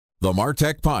The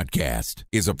MarTech Podcast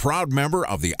is a proud member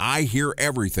of the I Hear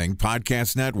Everything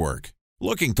Podcast Network.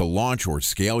 Looking to launch or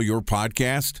scale your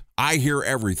podcast? I Hear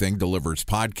Everything delivers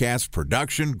podcast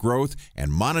production, growth,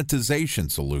 and monetization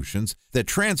solutions that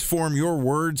transform your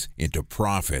words into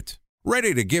profit.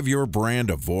 Ready to give your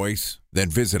brand a voice? Then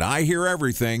visit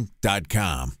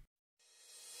iheareverything.com.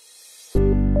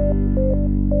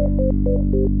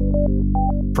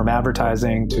 From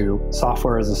advertising to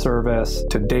software as a service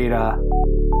to data.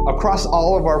 Across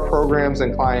all of our programs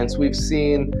and clients, we've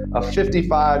seen a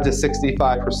 55 to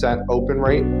 65% open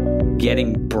rate.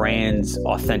 Getting brands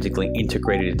authentically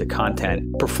integrated into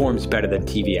content performs better than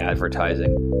TV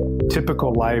advertising.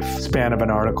 Typical lifespan of an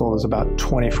article is about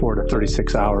 24 to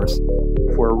 36 hours.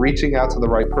 If we're reaching out to the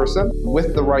right person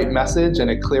with the right message and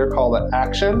a clear call to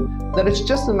action, then it's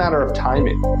just a matter of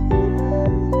timing.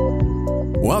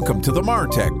 Welcome to the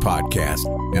MarTech Podcast,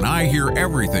 an I Hear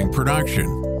Everything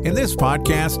production. In this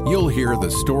podcast, you'll hear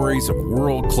the stories of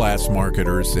world-class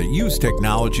marketers that use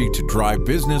technology to drive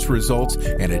business results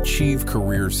and achieve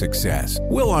career success.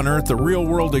 We'll unearth the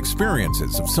real-world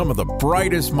experiences of some of the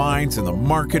brightest minds in the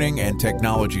marketing and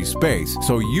technology space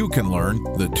so you can learn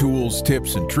the tools,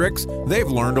 tips, and tricks they've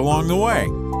learned along the way.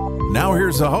 Now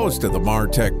here's the host of the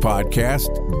MarTech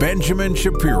Podcast, Benjamin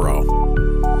Shapiro.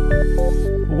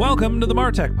 Welcome to the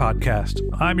MarTech Podcast.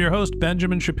 I'm your host,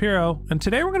 Benjamin Shapiro, and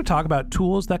today we're going to talk about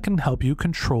tools that can help you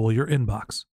control your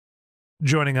inbox.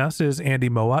 Joining us is Andy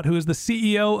Mowat, who is the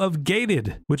CEO of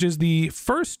Gated, which is the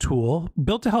first tool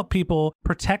built to help people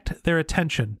protect their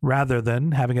attention rather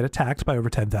than having it attacked by over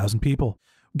 10,000 people.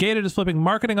 Gated is flipping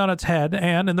marketing on its head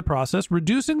and, in the process,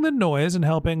 reducing the noise and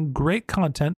helping great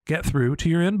content get through to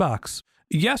your inbox.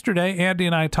 Yesterday, Andy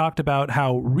and I talked about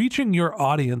how reaching your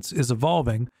audience is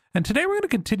evolving, and today we're going to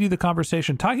continue the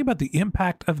conversation talking about the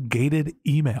impact of gated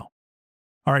email.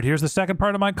 All right, here's the second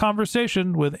part of my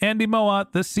conversation with Andy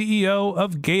Mowat, the CEO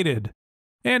of Gated.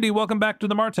 Andy, welcome back to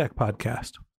the MarTech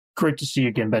Podcast. Great to see you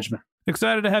again, Benjamin.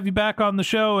 Excited to have you back on the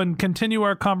show and continue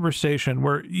our conversation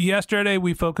where yesterday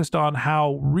we focused on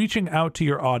how reaching out to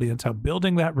your audience, how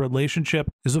building that relationship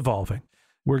is evolving.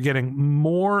 We're getting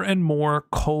more and more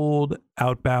cold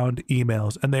outbound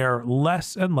emails, and they are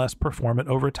less and less performant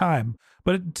over time.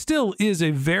 But it still is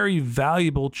a very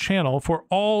valuable channel for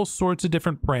all sorts of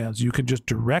different brands. You can just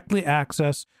directly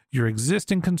access your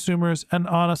existing consumers, and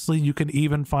honestly, you can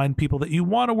even find people that you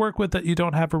want to work with that you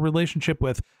don't have a relationship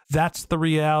with. That's the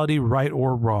reality, right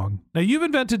or wrong. Now, you've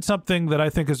invented something that I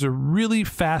think is a really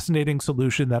fascinating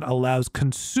solution that allows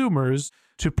consumers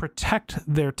to protect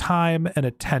their time and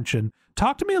attention.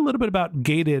 Talk to me a little bit about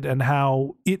Gated and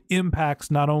how it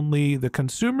impacts not only the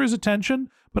consumer's attention,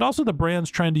 but also the brands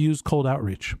trying to use cold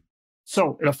outreach.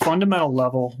 So at a fundamental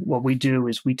level, what we do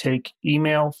is we take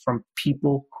email from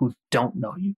people who don't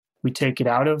know you. We take it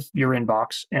out of your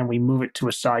inbox and we move it to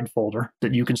a side folder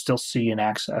that you can still see and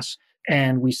access.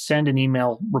 And we send an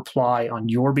email reply on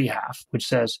your behalf, which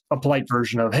says a polite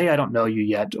version of, hey, I don't know you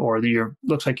yet, or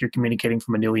looks like you're communicating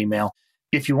from a new email.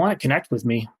 If you want to connect with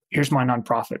me, here's my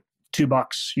nonprofit.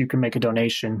 $2, you can make a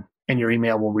donation and your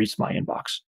email will reach my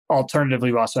inbox.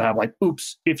 Alternatively, we also have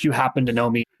oops, if you happen to know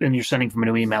me and you're sending from a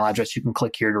new email address, you can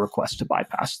click here to request to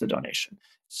bypass the donation.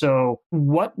 So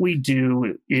what we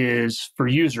do is for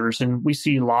users, and we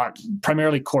see a lot,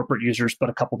 primarily corporate users, but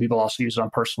a couple people also use it on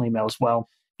personal email as well,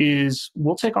 is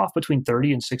we'll take off between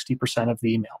 30 and 60% of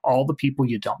the email, all the people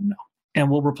you don't know. And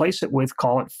we'll replace it with,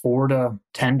 call it 4 to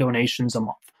 10 donations a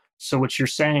month. So what you're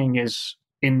saying is,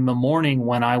 in the morning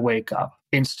when I wake up,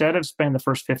 instead of spending the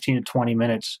first 15 to 20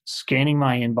 minutes scanning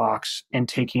my inbox and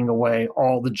taking away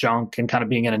all the junk and kind of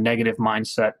being in a negative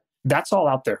mindset, that's all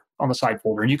out there on the side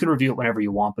folder. And you can review it whenever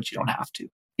you want, but you don't have to.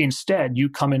 Instead, you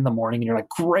come in the morning and you're like,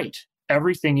 great,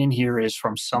 everything in here is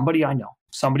from somebody I know,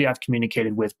 somebody I've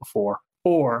communicated with before,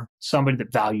 or somebody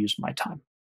that values my time.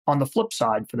 On the flip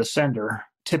side, for the sender,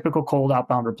 typical cold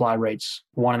outbound reply rates,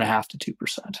 1.5% to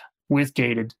 2%. With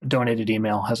Gated, donated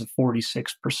email has a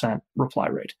 46% reply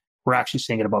rate. We're actually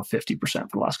seeing it above 50% for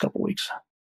the last couple of weeks.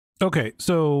 Okay,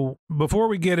 so before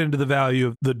we get into the value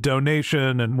of the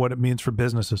donation and what it means for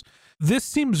businesses, this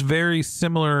seems very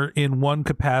similar in one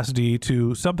capacity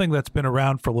to something that's been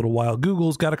around for a little while.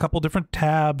 Google's got a couple different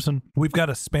tabs and we've got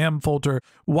a spam filter.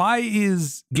 Why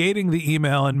is gating the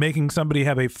email and making somebody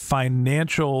have a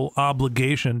financial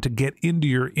obligation to get into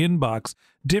your inbox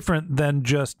different than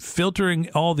just filtering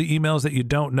all the emails that you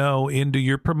don't know into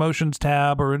your promotions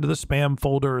tab or into the spam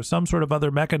folder or some sort of other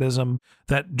mechanism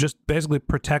that just basically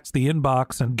protects the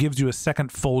inbox and gives you a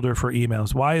second folder for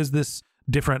emails? Why is this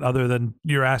different other than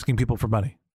you're asking people for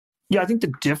money? Yeah, I think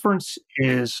the difference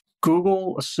is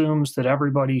Google assumes that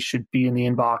everybody should be in the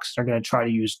inbox. They're going to try to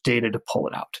use data to pull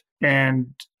it out. And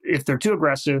if they're too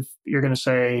aggressive, you're going to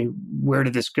say, where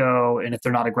did this go? And if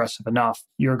they're not aggressive enough,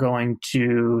 you're going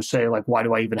to say, like, why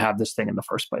do I even have this thing in the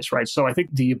first place, right? So I think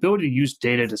the ability to use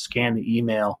data to scan the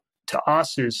email to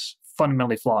us is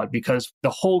fundamentally flawed because the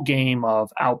whole game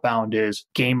of outbound is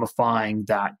gamifying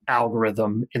that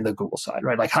algorithm in the Google side,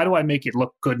 right? Like, how do I make it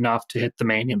look good enough to hit the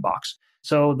main inbox?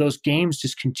 So those games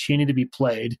just continue to be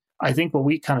played. I think what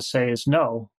we kind of say is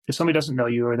no, if somebody doesn't know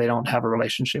you or they don't have a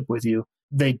relationship with you,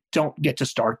 they don't get to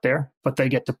start there, but they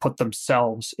get to put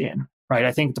themselves in, right?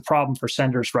 I think the problem for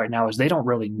senders right now is they don't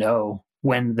really know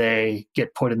when they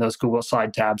get put in those Google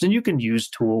side tabs. And you can use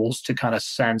tools to kind of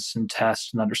sense and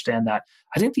test and understand that.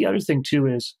 I think the other thing too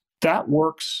is that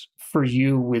works for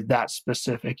you with that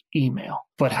specific email.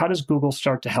 But how does Google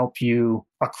start to help you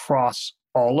across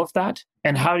all of that?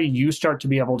 And how do you start to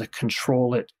be able to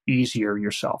control it easier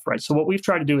yourself, right? So what we've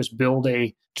tried to do is build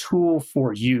a tool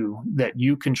for you that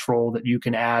you control, that you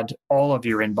can add all of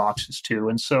your inboxes to.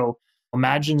 And so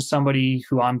imagine somebody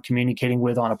who I'm communicating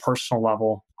with on a personal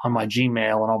level on my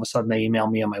Gmail, and all of a sudden they email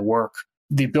me on my work.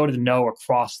 The ability to know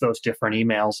across those different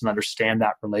emails and understand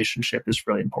that relationship is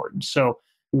really important. So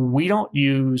we don't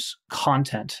use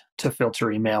content to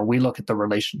filter email. We look at the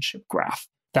relationship graph.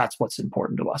 That's what's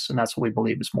important to us. And that's what we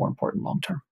believe is more important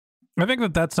long-term. I think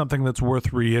that that's something that's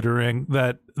worth reiterating,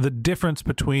 that the difference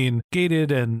between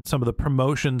gated and some of the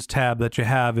promotions tab that you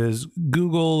have is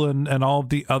Google and all of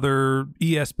the other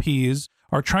ESPs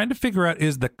are trying to figure out,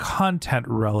 is the content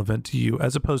relevant to you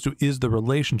as opposed to is the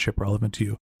relationship relevant to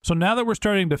you? So now that we're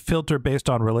starting to filter based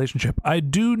on relationship, I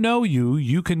do know you,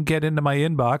 you can get into my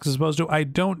inbox, as opposed to I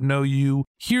don't know you,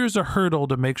 here's a hurdle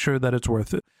to make sure that it's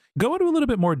worth it. Go into a little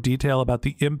bit more detail about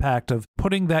the impact of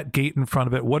putting that gate in front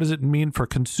of it. What does it mean for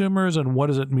consumers and what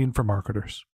does it mean for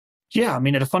marketers? Yeah, I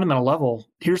mean, at a fundamental level,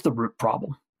 here's the root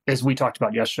problem. As we talked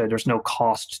about yesterday, there's no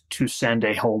cost to send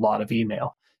a whole lot of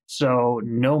email. So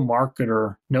no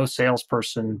marketer, no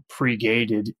salesperson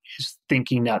pre-gated is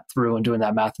thinking that through and doing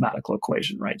that mathematical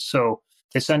equation, right? So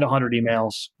they send 100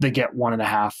 emails, they get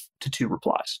 1.5 to 2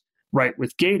 replies, right?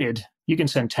 With gated, you can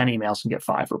send 10 emails and get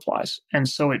 5 replies. And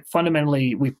so it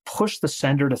fundamentally, we push the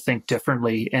sender to think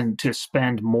differently and to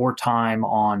spend more time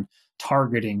on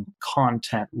targeting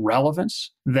content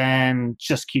relevance than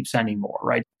just keep sending more,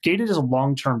 right? Gated is a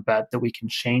long-term bet that we can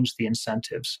change the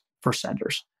incentives for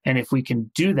senders. And if we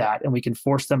can do that and we can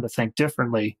force them to think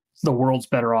differently, the world's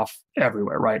better off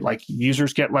everywhere, right? Like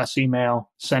users get less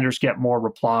email, senders get more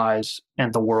replies,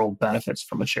 and the world benefits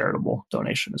from a charitable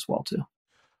donation as well too.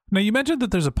 Now, you mentioned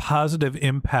that there's a positive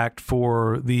impact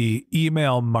for the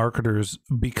email marketers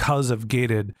because of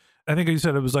gated. I think you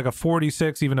said it was like a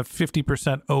 46, even a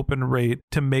 50% open rate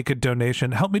to make a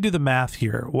donation. Help me do the math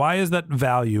here. Why is that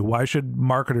value? Why should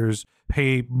marketers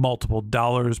pay multiple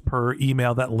dollars per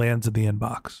email that lands in the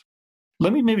inbox?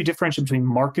 Let me maybe differentiate between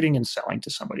marketing and selling to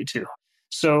somebody too.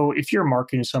 So if you're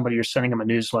marketing to somebody, you're sending them a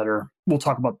newsletter. We'll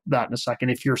talk about that in a second.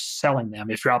 If you're selling them,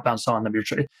 if you're outbound selling them,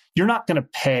 you're not going to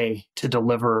pay to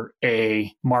deliver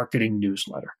a marketing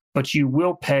newsletter, but you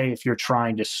will pay if you're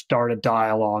trying to start a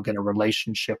dialogue and a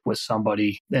relationship with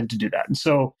somebody and to do that. And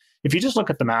so if you just look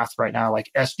at the math right now,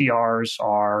 like SDRs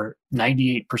are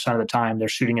 98% of the time, they're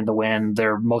shooting in the wind.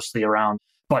 They're mostly around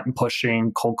button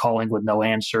pushing, cold calling with no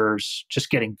answers, just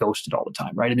getting ghosted all the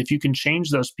time, right? And if you can change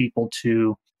those people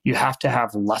to, you have to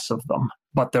have less of them,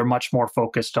 but they're much more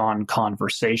focused on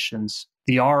conversations.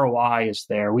 The ROI is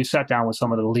there. We've sat down with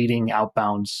some of the leading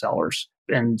outbound sellers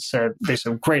and they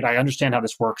said, great, I understand how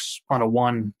this works on a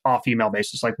one-off email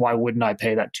basis. Like, why wouldn't I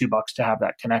pay that $2 to have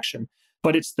that connection?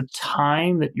 But it's the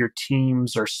time that your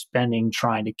teams are spending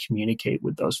trying to communicate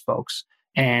with those folks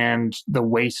and the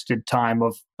wasted time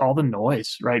of all the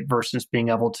noise, right? Versus being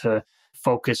able to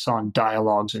focus on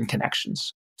dialogues and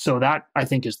connections. So that, I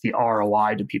think, is the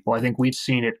ROI to people. I think we've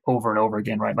seen it over and over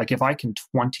again, right? Like if I can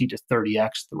 20 to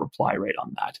 30x the reply rate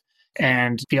on that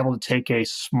and be able to take a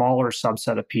smaller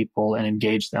subset of people and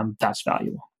engage them, that's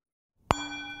valuable.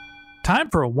 Time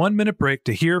for a 1-minute break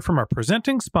to hear from our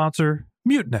presenting sponsor,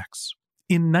 Mutinex.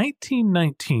 In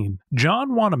 1919,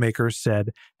 John Wanamaker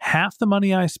said, "Half the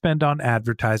money I spend on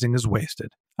advertising is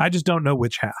wasted. I just don't know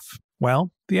which half."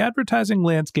 Well, the advertising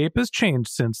landscape has changed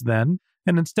since then.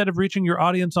 And instead of reaching your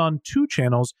audience on 2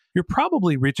 channels, you're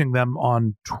probably reaching them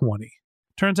on 20.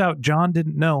 Turns out John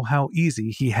didn't know how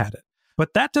easy he had it.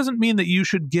 But that doesn't mean that you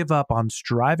should give up on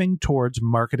striving towards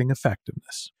marketing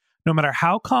effectiveness. No matter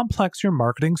how complex your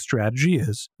marketing strategy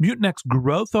is, Mutinex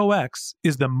GrowthOS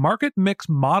is the market mix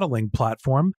modeling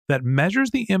platform that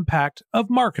measures the impact of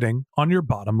marketing on your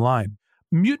bottom line.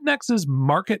 Mutinex's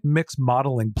market mix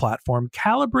modeling platform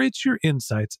calibrates your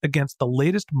insights against the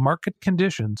latest market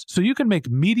conditions so you can make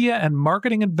media and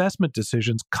marketing investment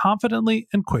decisions confidently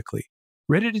and quickly.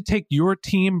 Ready to take your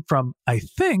team from I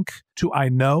think to I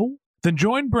know? Then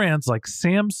join brands like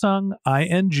Samsung,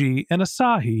 ING, and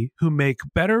Asahi who make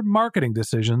better marketing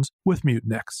decisions with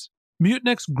Mutinex.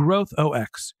 Mutinex Growth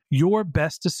OX. Your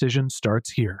best decision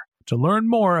starts here. To learn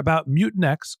more about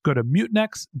Mutinex, go to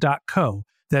mutinex.co.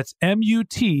 That's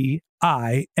MUTINEX.co.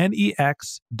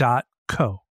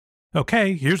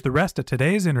 Okay, here's the rest of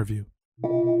today's interview.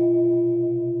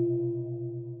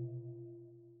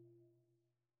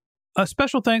 A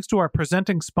special thanks to our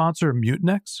presenting sponsor,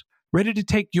 Mutinex. Ready to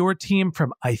take your team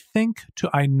from I think to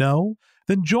I know?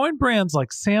 Then join brands like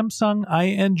Samsung,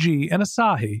 ING, and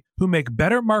Asahi who make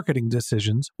better marketing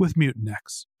decisions with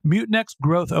Mutinex. Mutinex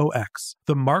Growth OX,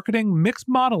 the marketing mix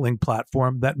modeling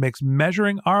platform that makes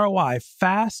measuring ROI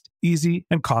fast, easy,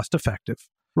 and cost-effective.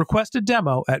 Request a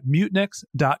demo at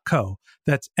mutinex.co.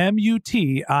 That's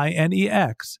MUTINEX.co.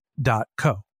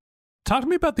 Talk to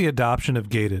me about the adoption of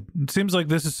gated. It seems like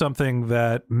this is something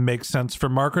that makes sense for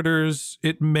marketers.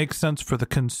 It makes sense for the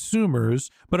consumers,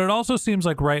 but it also seems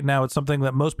like right now it's something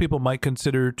that most people might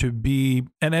consider to be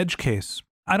an edge case.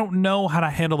 I don't know how to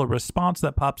handle a response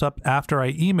that pops up after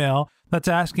I email that's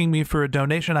asking me for a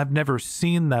donation. I've never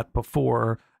seen that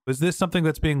before. Is this something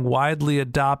that's being widely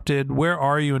adopted? Where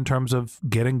are you in terms of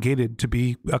getting gated to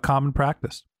be a common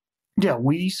practice? Yeah,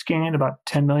 we scanned about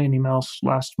 10 million emails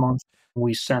last month.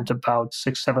 We sent about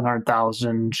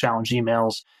 700,000 challenge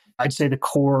emails. I'd say the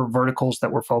core verticals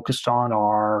that we're focused on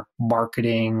are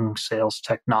marketing, sales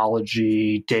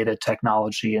technology, data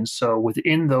technology. And so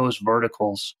within those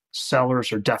verticals,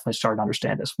 sellers are definitely starting to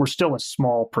understand this. We're still a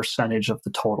small percentage of the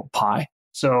total pie.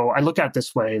 So I look at it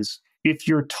this way is if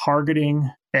you're targeting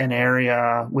an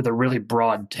area with a really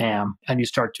broad TAM and you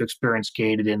start to experience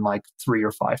gated in like 3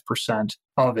 or 5%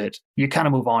 of it, you kind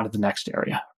of move on to the next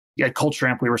area. At Culture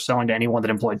Amp, we were selling to anyone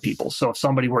that employed people. So if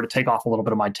somebody were to take off a little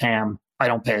bit of my TAM, I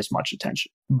don't pay as much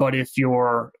attention. But if you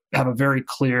have a very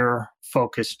clear,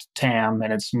 focused TAM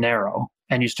and it's narrow,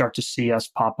 and you start to see us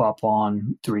pop up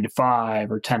on 3 to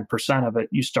 5 or 10% of it,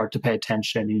 you start to pay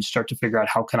attention and you start to figure out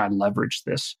how can I leverage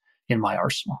this in my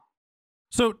arsenal.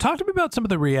 So talk to me about some of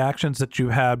the reactions that you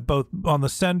had both on the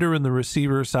sender and the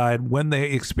receiver side when they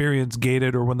experience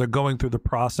gated or when they're going through the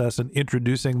process and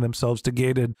introducing themselves to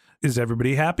gated. Is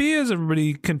everybody happy? Is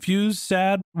everybody confused,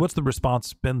 sad? What's the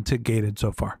response been to gated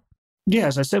so far? Yeah,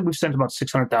 as I said, we've sent about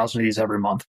 600,000 of these every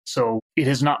month. So it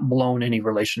has not blown any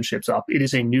relationships up. It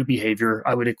is a new behavior.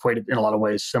 I would equate it in a lot of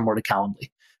ways similar to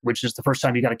Calendly, which is the first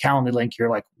time you got a Calendly link, you're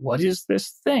like, what is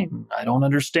this thing? I don't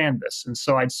understand this. And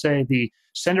so I'd say the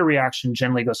sender reaction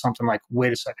generally goes something like,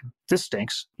 wait a second, this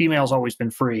stinks. Email's always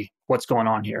been free. What's going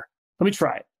on here? Let me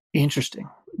try it. Interesting.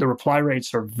 The reply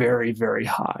rates are very, very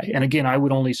high. And again, I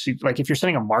would only see, like if you're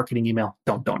sending a marketing email,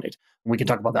 don't donate. We can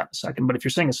talk about that in a second. But if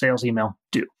you're sending a sales email,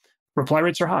 do. Reply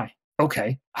rates are high.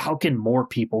 Okay, how can more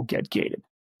people get gated?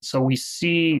 So we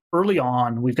see early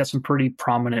on, we've got some pretty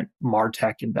prominent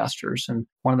MarTech investors. And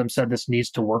one of them said this needs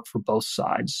to work for both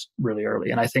sides really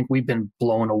early. And I think we've been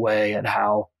blown away at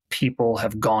how people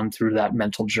have gone through that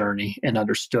mental journey and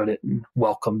understood it and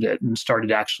welcomed it and started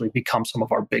to actually become some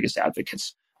of our biggest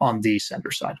advocates on the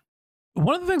sender side.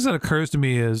 One of the things that occurs to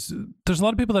me is there's a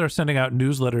lot of people that are sending out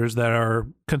newsletters that are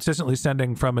consistently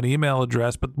sending from an email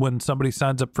address, but when somebody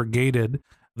signs up for gated,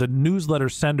 the newsletter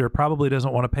sender probably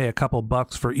doesn't want to pay a couple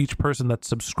bucks for each person that's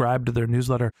subscribed to their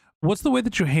newsletter. What's the way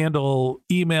that you handle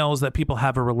emails that people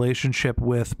have a relationship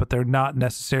with, but they're not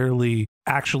necessarily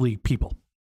actually people?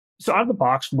 So out of the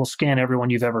box, we'll scan everyone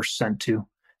you've ever sent to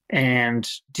and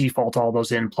default all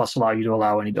those in, plus allow you to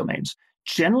allow any domains.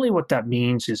 Generally, what that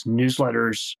means is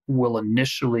newsletters will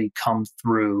initially come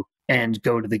through and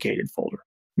go to the gated folder.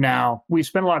 Now, we've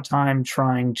spent a lot of time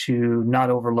trying to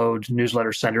not overload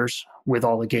newsletter senders with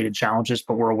all the gated challenges,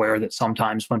 but we're aware that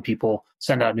sometimes when people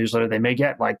send out a newsletter, they may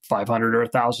get like 500 or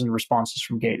 1,000 responses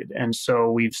from gated. And so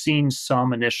we've seen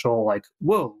some initial like,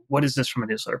 whoa, what is this from a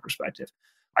newsletter perspective?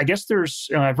 I guess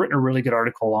I've written a really good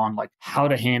article on like how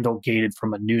to handle gated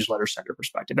from a newsletter sender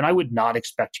perspective. And I would not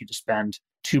expect you to spend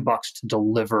 $2 to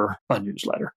deliver a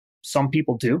newsletter. Some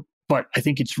people do, but I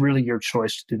think it's really your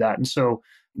choice to do that. And so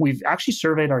we've actually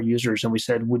surveyed our users and we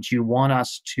said, would you want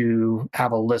us to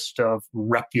have a list of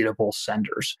reputable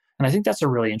senders? And I think that's a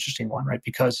really interesting one, right?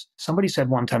 Because somebody said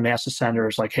one time, they asked the sender,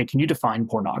 is like, hey, can you define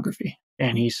pornography?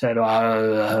 And he said,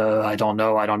 I don't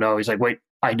know. He's like, wait,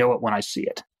 I know it when I see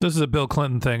it. This is a Bill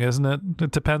Clinton thing, isn't it? It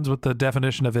depends what the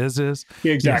definition of is.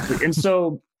 Yeah, exactly. And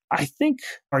so I think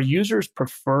our users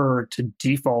prefer to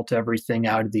default everything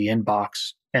out of the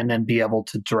inbox and then be able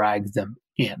to drag them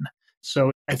in.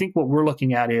 So I think what we're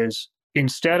looking at is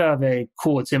instead of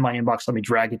it's in my inbox, let me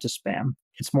drag it to spam.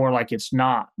 It's more like it's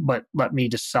not, but let me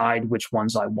decide which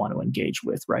ones I want to engage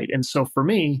with, right? And so for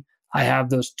me, I have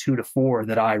those 2 to 4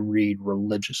 that I read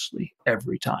religiously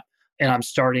every time. And I'm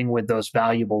starting with those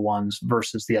valuable ones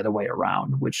versus the other way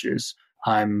around, which is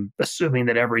I'm assuming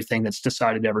that everything that's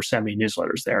decided to ever send me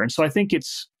newsletters there. And so I think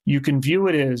you can view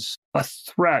it as a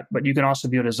threat, but you can also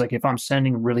view it as like if I'm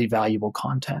sending really valuable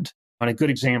content. And a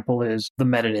good example is the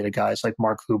metadata guys like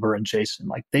Mark Huber and Jason,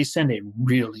 like they send a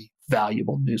really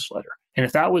valuable newsletter. And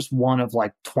if that was one of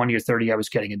like 20 or 30 I was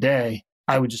getting a day,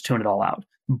 I would just tune it all out.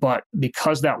 But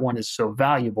because that one is so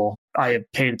valuable, I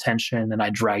have paid attention and I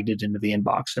dragged it into the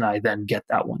inbox and I then get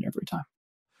that one every time.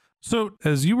 So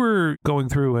as you were going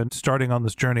through and starting on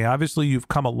this journey, obviously you've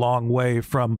come a long way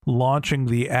from launching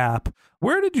the app.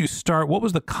 Where did you start? What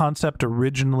was the concept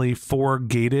originally for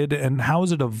Gated, and how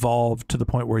has it evolved to the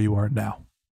point where you are now?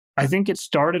 I think it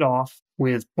started off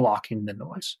with blocking the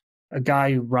noise. A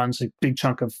guy who runs a big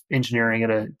chunk of engineering at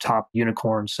a top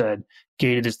unicorn said,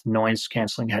 Gated is the noise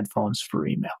canceling headphones for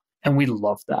email. And we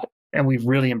love that. And we've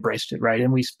really embraced it, right?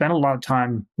 And we spent a lot of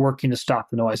time working to stop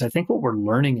the noise. I think what we're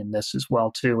learning in this as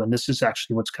well, too, and this is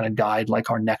actually what's going to guide like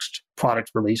our next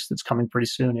product release that's coming pretty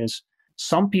soon, is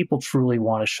some people truly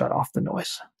want to shut off the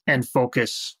noise and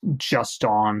focus just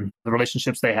on the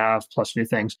relationships they have plus new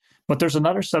things. But there's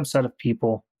another subset of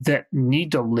people that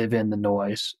need to live in the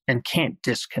noise and can't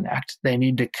disconnect. They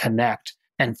need to connect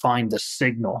and find the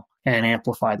signal and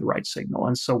amplify the right signal.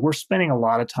 And so we're spending a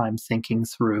lot of time thinking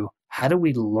through how do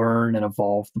we learn and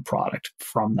evolve the product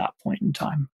from that point in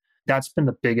time. That's been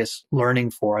the biggest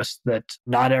learning for us, that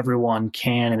not everyone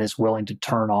can and is willing to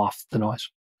turn off the noise.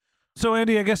 So,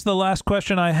 Andy, I guess the last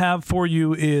question I have for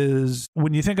you is,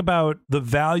 when you think about the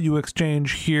value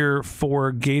exchange here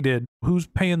for Gated, who's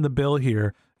paying the bill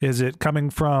here? Is it coming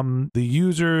from the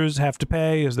users have to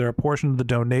pay? Is there a portion of the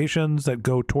donations that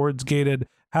go towards Gated?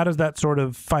 How does that sort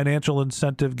of financial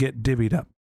incentive get divvied up?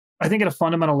 I think at a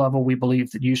fundamental level, we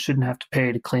believe that you shouldn't have to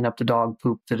pay to clean up the dog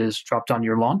poop that is dropped on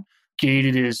your lawn.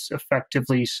 Gated is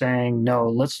effectively saying, no,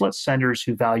 let's let senders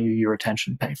who value your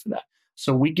attention pay for that.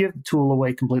 So we give the tool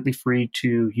away completely free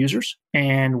to users,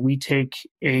 and we take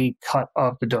a cut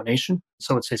of the donation.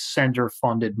 So it's a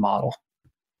sender-funded model.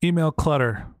 Email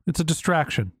clutter. It's a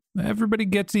distraction. Everybody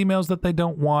gets emails that they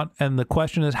don't want, and the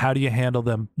question is, how do you handle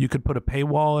them? You could put a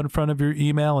paywall in front of your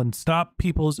email and stop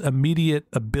people's immediate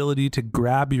ability to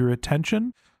grab your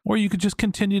attention, or you could just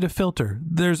continue to filter.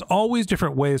 There's always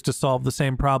different ways to solve the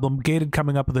same problem. Gated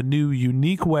coming up with a new,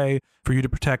 unique way for you to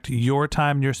protect your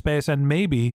time and your space, and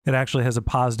maybe it actually has a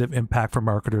positive impact for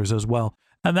marketers as well.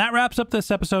 And that wraps up this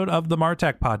episode of the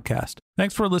Martech Podcast.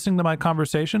 Thanks for listening to my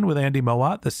conversation with Andy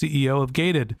Mowat, the CEO of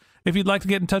Gated. If you'd like to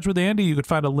get in touch with Andy, you could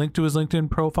find a link to his LinkedIn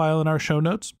profile in our show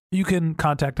notes. You can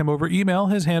contact him over email.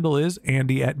 His handle is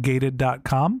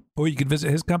andy@gated.com, or you can visit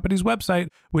his company's website,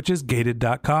 which is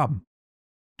gated.com.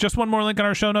 Just one more link in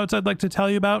our show notes I'd like to tell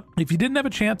you about. If you didn't have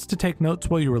a chance to take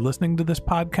notes while you were listening to this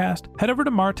podcast, head over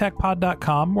to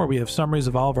martechpod.com, where we have summaries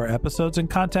of all of our episodes and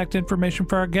contact information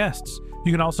for our guests.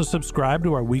 You can also subscribe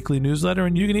to our weekly newsletter,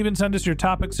 and you can even send us your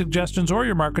topic suggestions or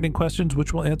your marketing questions,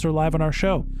 which we'll answer live on our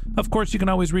show. Of course, you can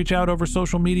always reach out over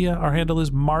social media. Our handle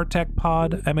is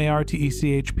martechpod,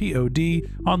 MARTECHPOD,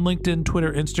 on LinkedIn,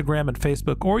 Twitter, Instagram, and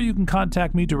Facebook, or you can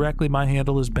contact me directly. My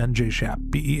handle is Ben J. Shap,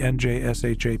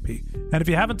 BenJShap. And if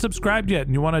you haven't subscribed yet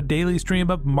and you want a daily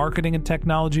stream of marketing and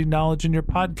technology knowledge in your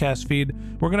podcast feed,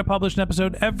 we're going to publish an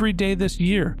episode every day this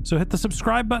year. So hit the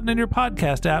subscribe button in your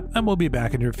podcast app, and we'll be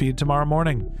back in your feed tomorrow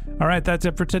morning. All right, that's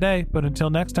it for today. But until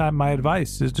next time, my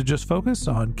advice is to just focus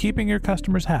on keeping your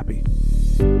customers happy.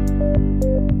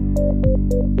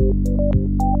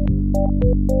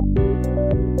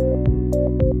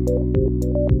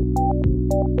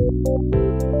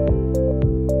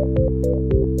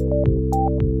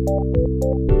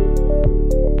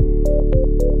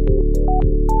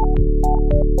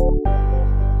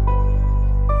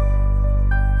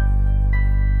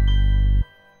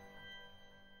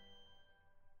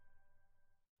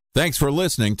 Thanks for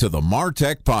listening to the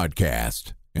Martech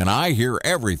Podcast, and I Hear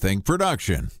Everything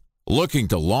production. Looking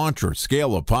to launch or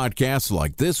scale a podcast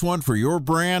like this one for your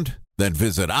brand? Then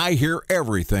visit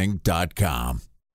iheareverything.com.